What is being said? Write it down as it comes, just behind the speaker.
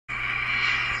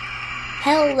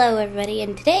Hello everybody,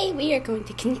 and today we are going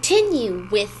to continue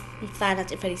with Five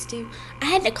Nights at Freddy's 2. I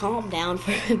had to calm down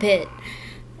for a bit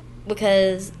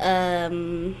because that's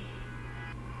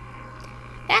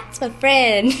my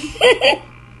friend.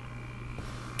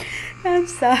 I'm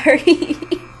sorry.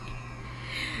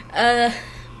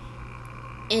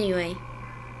 Anyway,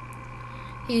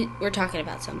 we're talking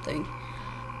about something,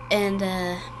 and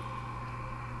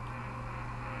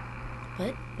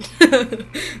what?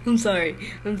 I'm sorry.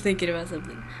 I'm thinking about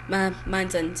something. My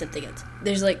mind's on something else.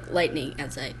 There's like lightning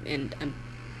outside, and I'm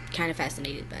kind of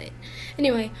fascinated by it.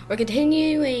 Anyway, we're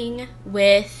continuing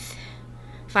with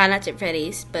Five Nights at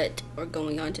Freddy's, but we're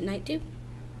going on to night 2.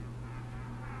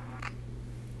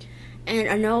 And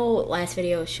I know last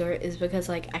video was short is because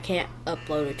like I can't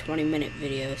upload a 20-minute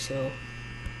video, so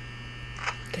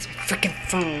because my freaking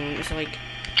phone is like,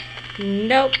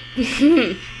 nope.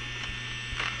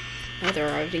 Oh, they're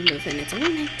already moving. It's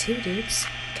only night 2, dudes.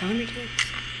 Calm your tits.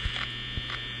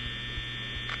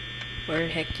 Where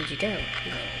the heck did you go?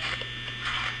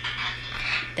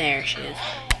 There she is.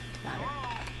 Got her.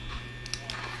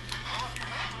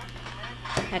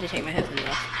 I had to take my headphones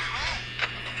off.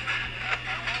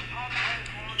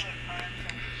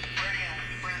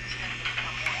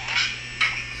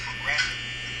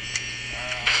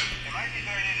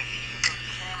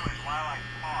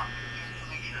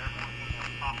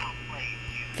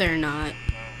 They're not.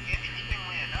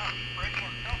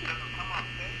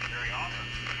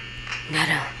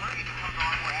 Nada.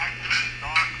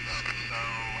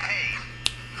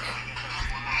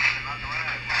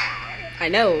 I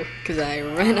know, because I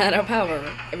run out of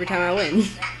power every time I win.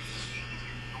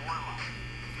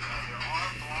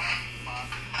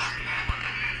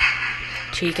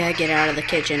 Chica, get out of the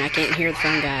kitchen. I can't hear the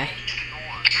phone guy.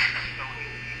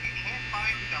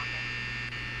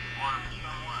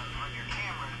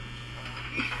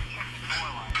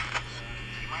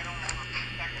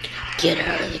 Get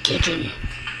out of the kitchen.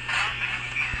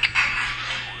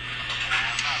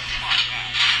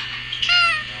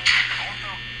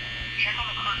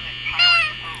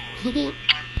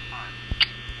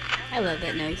 I love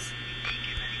that noise.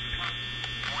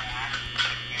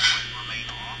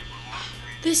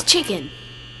 This chicken.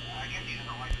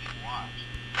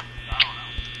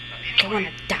 Go on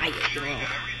a diet, girl.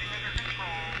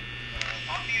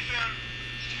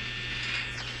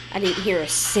 I didn't hear a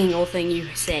single thing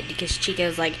you said because Chica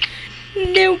was like,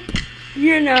 nope,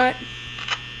 you're not.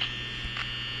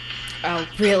 Oh,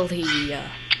 really?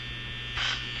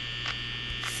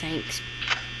 Thanks,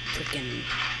 freaking.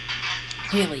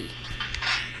 Really?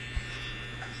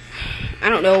 I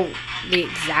don't know the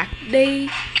exact day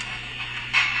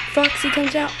Foxy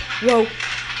comes out. Whoa.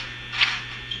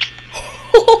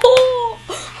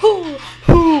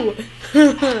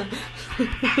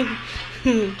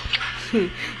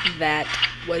 That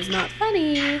was not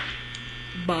funny.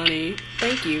 Bonnie,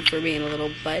 thank you for being a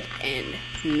little butt and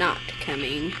not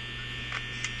coming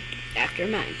after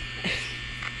mine.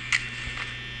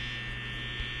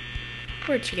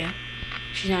 Where'd she go?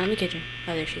 She's not in the kitchen.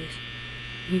 Oh, there she is.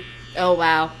 Oh,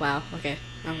 wow. Wow. Okay.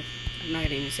 I'm not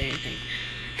gonna even say anything.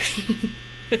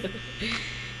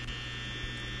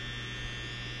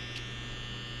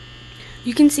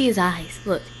 You can see his eyes.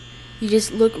 Look. You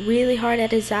just look really hard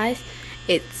at his eyes.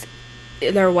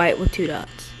 They're white with 2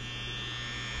 dots.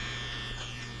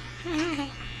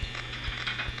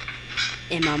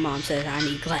 And my mom says I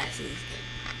need glasses.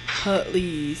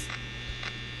 Please.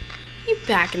 You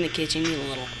back in the kitchen, you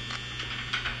little.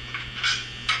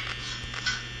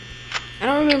 I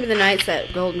don't remember the nights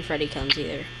that Golden Freddy comes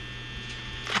either.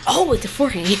 Oh, it's a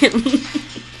 4 a.m.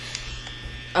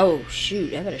 Oh,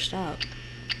 shoot. I better stop.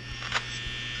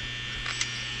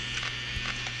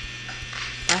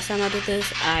 Last time I did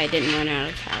this, I didn't run out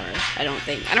of power. I don't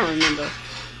think. I don't remember.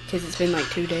 Because it's been like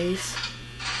 2 days.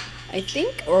 I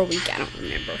think. Or a week. I don't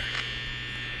remember.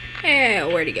 Eh,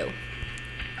 where'd he go?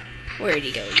 Where'd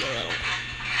he go, you little?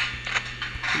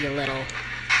 You little.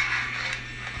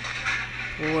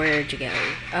 Where'd you go?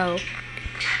 Oh.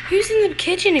 Who's in the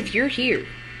kitchen if you're here?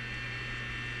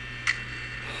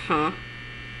 Huh?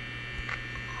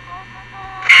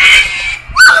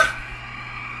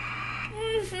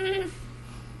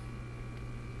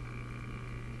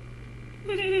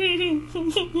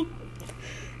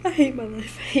 I hate my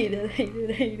life. I hate it. I hate it.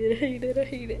 I hate it. I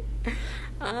hate it.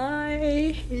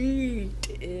 I hate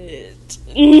it.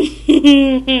 I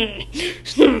hate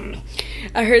it.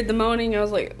 I heard the moaning. I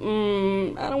was like, I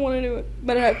don't want to do it,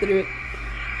 but I have to do it.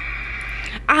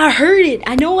 I heard it.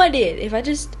 I know I did. If I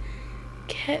just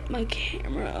kept my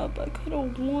camera up, I could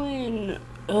have won.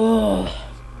 Ugh.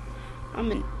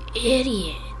 I'm an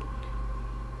idiot.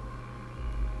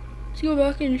 Let's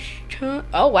go back and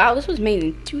oh wow, this was made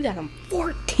in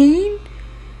 2014.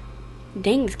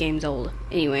 Dang, this game's old.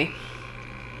 Anyway,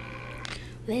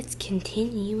 let's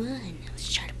continue on.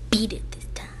 Let's try to beat it this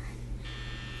time.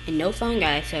 And no phone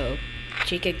guy, so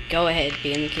she could go ahead,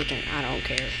 be in the kitchen. I don't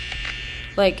care.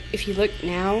 Like, if you look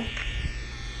now,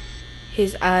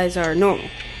 his eyes are normal.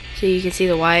 So you can see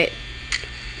the white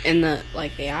in the,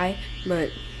 like, the eye. But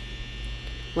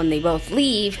when they both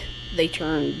leave, they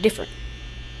turn different.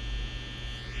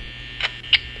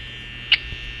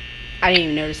 I didn't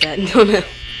even notice that until now.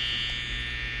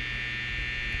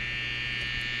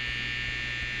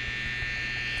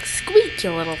 Squeak,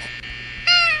 you little.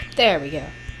 There we go.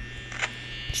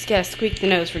 Just gotta squeak the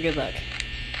nose for good luck.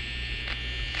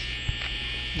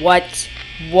 What?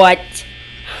 What?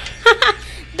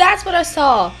 That's what I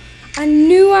saw. I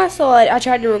knew I saw it. I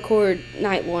tried to record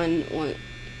night one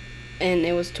and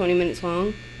it was 20 minutes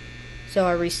long. So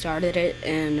I restarted it,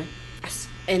 and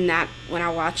that when I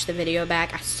watched the video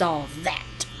back, I saw that.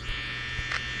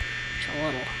 It's a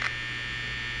little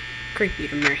creepy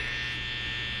to me.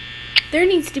 There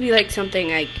needs to be like something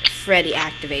like Freddy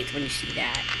activates when you see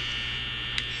that.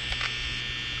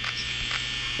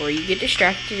 Or you get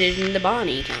distracted and the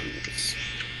Bonnie comes.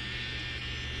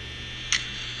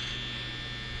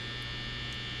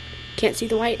 Can't see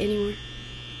the white anymore.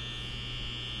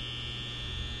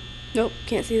 Nope,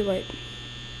 can't see the white.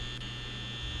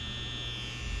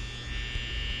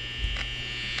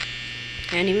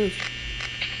 And he moved.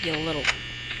 You little.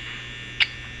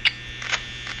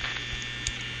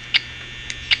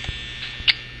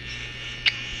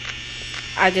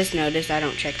 I just noticed I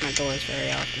don't check my doors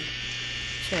very often.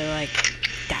 So, like,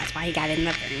 that's why he got in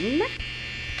the room.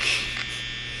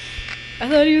 I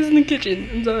thought he was in the kitchen.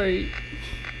 I'm sorry.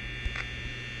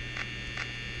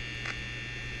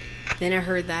 Then I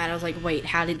heard that. I was like, wait,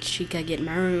 how did Chica get in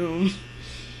my room?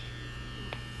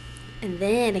 And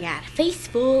then I got a face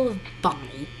full of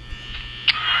Bonnie.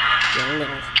 You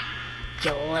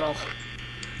little.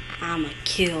 I'ma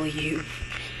kill you.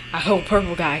 I hope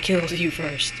Purple Guy kills you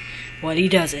first. But he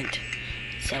doesn't.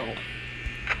 So,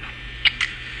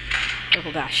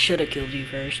 Purple Guy should have killed you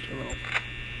first. You little.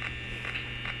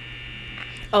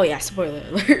 Oh yeah, spoiler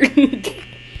alert.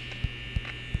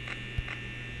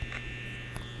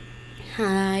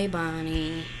 Hi,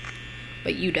 Bonnie.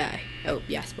 But you die. Oh,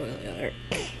 yeah, spoiler alert.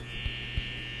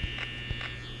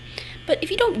 But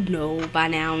if you don't know by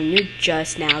now, and you're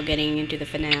just now getting into the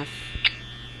Fnaf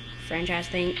franchise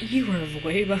thing, you are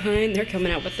way behind. They're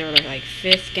coming out with their, like,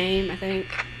 5th game, I think.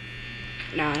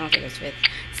 No, I don't think it's 5th.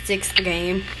 6th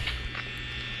game.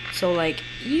 So, like,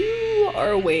 you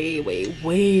are way, way,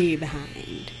 way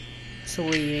behind.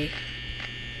 Sweetie.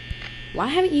 Why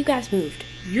haven't you guys moved?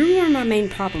 You are my main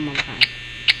problem all the time.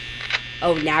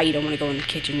 Oh, now you don't want to go in the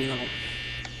kitchen, you little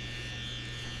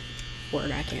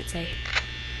word I can't say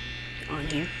on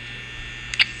here.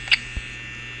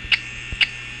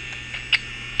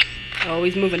 Oh,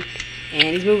 he's moving.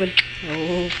 And he's moving.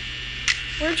 Oh.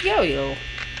 Where'd you go, you little?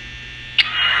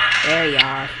 There you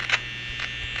are.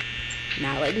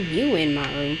 Not letting you in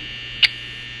my room.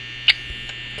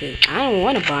 Because I don't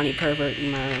want a Bonnie pervert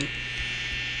in my room.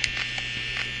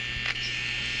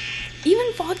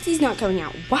 Even Foxy's not coming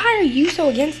out. Why are you so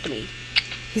against me?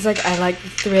 He's like, I like the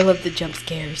thrill of the jump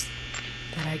scares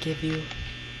that I give you.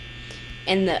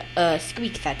 And the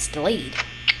squeak that's delayed.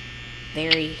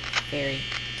 Very, very,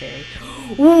 very.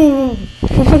 Ooh.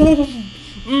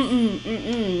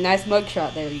 Nice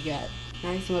mugshot there you got.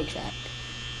 Nice mugshot.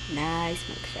 Nice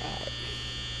mugshot.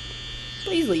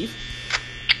 Please leave.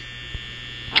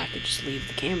 I could just leave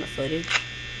the camera footage.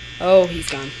 Oh, he's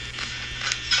gone.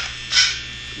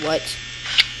 What?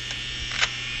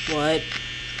 What?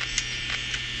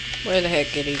 Where the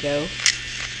heck did he go?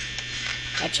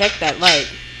 I checked that light.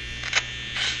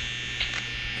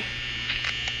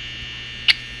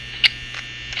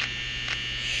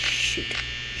 Shoot.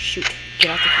 Shoot.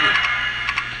 Get out the camera.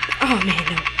 Oh, man,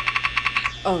 no.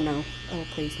 Oh, no. Oh,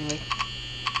 please, no.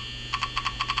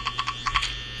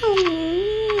 Oh.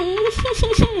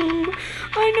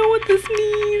 I know what this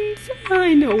means.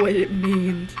 I know what it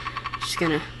means. Just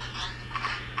gonna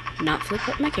not flip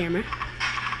up my camera.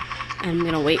 I'm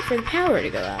gonna wait for the power to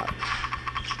go out.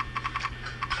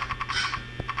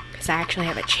 Because I actually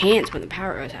have a chance when the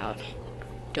power goes out.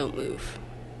 Don't move.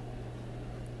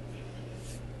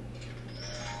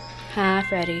 Hi,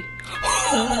 Freddy.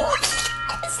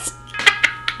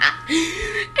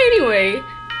 Anyway,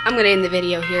 I'm gonna end the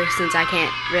video here since I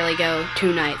can't really go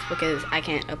 2 nights because I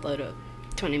can't upload a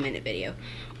 20-minute video.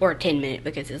 Or a 10-minute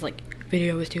because it's like,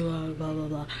 video is too long, blah, blah,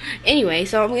 blah. Anyway,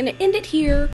 so I'm gonna end it here.